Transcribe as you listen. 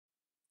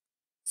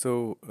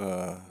So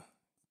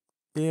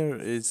here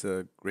is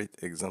a great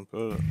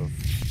example of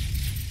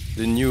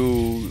the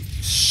new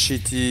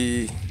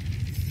shitty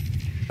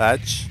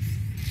patch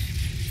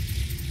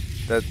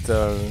that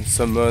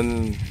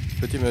summon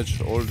pretty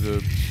much all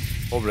the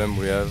problem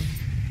we have.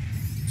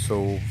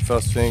 So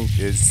first thing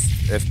is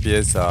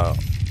FPS are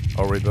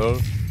horrible.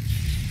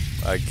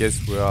 I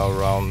guess we are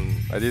around,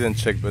 I didn't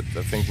check, but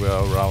I think we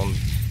are around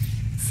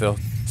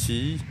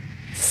 30.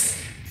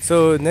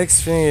 So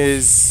next thing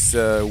is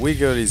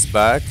Wiggle is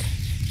back.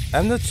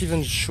 I'm not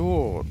even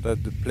sure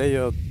that the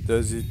player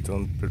does it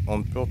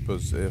on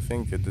purpose. I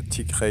think the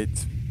tick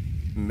rate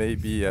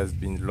maybe has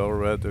been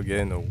lowered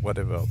again or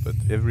whatever, but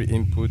every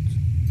input,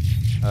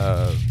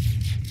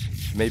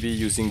 maybe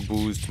using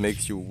boost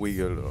makes you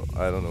wiggle, or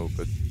I don't know,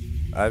 but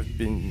I've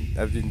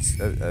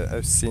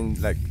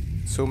seen like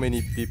so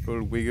many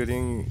people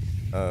wiggling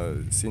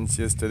since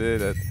yesterday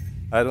that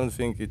I don't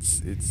think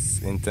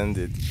it's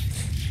intended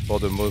for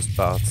the most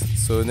part.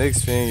 So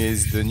next thing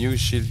is the new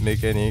shield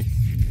mechanic.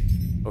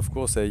 Of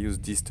course, I use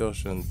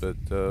distortion, but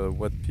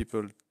what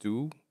people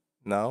do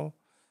now,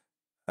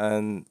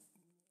 and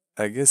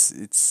I guess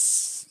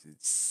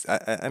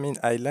I mean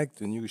I like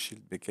the new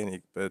shield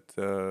mechanic, but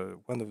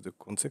one of the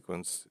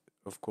consequence,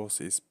 of course,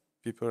 is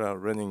people are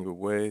running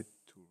away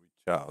to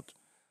recharge.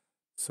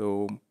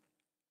 So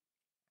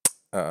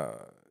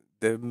uh,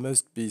 there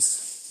must be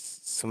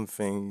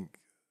something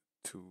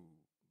to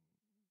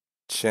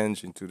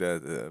change into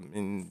that. I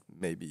mean,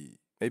 maybe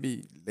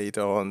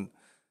later on,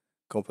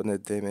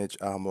 component damage,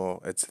 armor,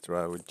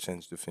 etc. will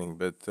change the thing,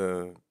 but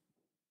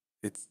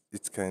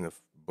it's kind of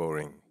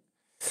boring.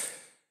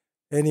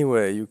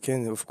 Anyway, you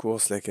can, of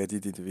course, like I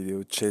did in the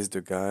video, chase the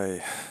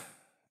guy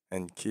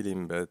and kill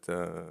him, but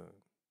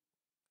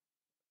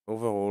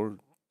overall,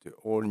 the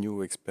whole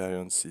new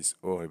experience is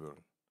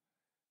horrible.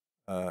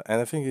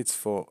 And I think it's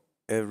for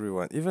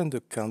everyone, even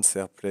the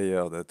cancer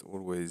player that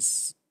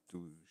always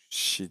do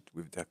shit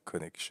with their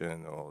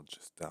connection or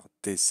just are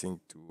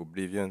tasting to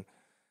oblivion.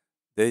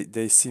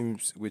 They seem,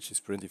 which is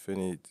pretty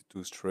funny,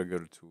 to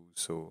struggle too.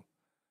 So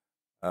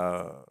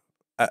uh,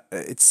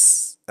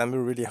 I'm a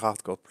really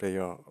hardcore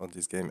player on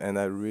this game, and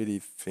I really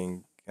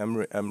think I'm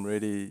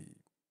really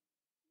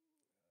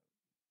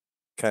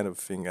kind of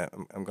think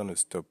I'm gonna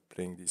stop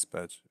playing this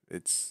patch.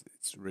 It's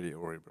really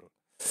horrible.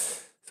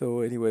 So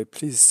anyway,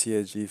 please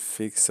CIG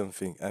fix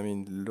something. I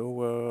mean,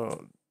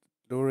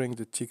 lowering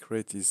the tick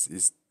rate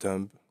is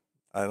dumb.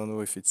 I don't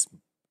know if it's.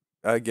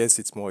 I guess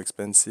it's more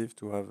expensive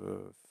to have a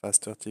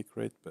faster tick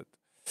rate, but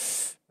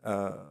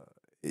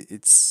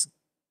it's.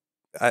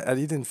 I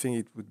didn't think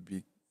it would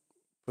be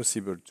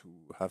possible to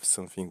have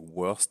something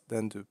worse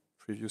than the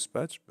previous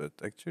patch, but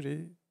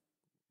actually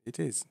it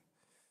is.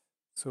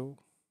 So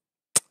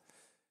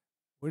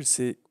we'll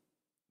see.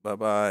 Bye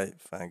bye.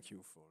 Thank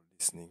you for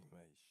listening. My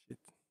shit.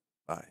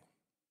 Bye.